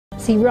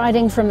See,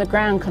 riding from the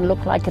ground can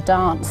look like a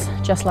dance,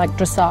 just like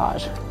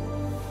dressage.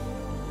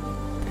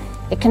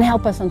 It can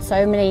help us on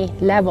so many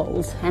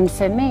levels, and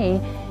for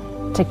me,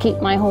 to keep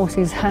my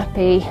horses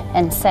happy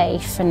and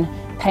safe and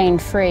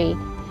pain-free,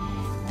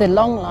 the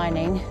long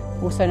lining,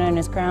 also known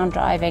as ground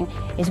driving,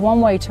 is one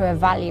way to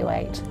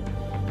evaluate.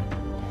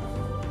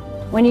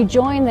 When you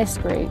join this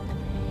group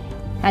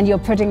and you're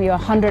putting your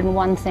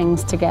 101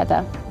 things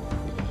together,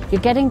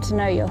 you're getting to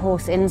know your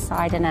horse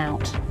inside and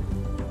out.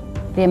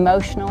 The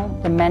emotional,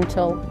 the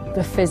mental,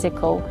 the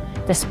physical,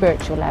 the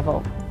spiritual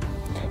level.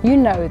 You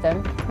know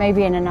them,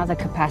 maybe in another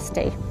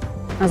capacity,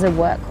 as a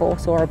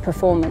workhorse or a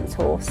performance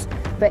horse.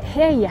 But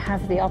here you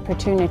have the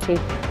opportunity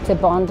to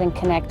bond and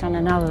connect on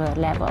another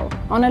level.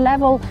 On a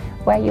level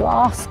where you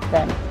ask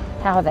them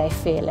how they're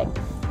feeling.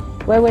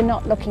 Where we're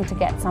not looking to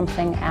get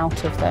something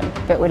out of them,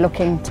 but we're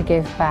looking to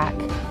give back.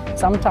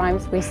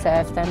 Sometimes we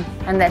serve them,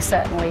 and they're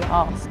certainly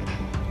asked.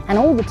 And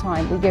all the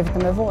time we give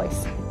them a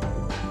voice.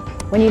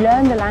 When you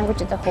learn the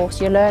language of the horse,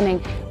 you're learning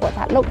what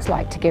that looks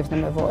like to give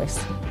them a voice.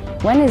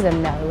 When is a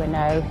no,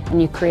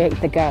 and you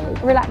create the go.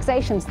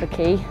 Relaxation's the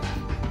key.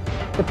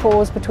 The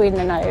pause between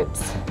the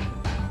notes.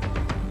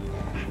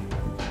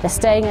 The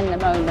staying in the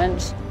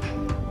moment.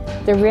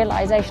 The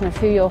realization of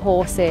who your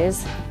horse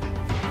is.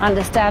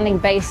 Understanding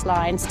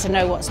baselines to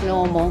know what's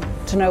normal,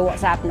 to know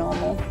what's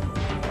abnormal.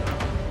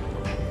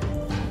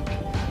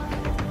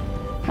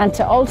 And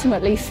to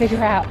ultimately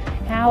figure out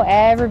how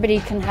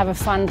everybody can have a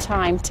fun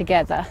time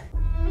together.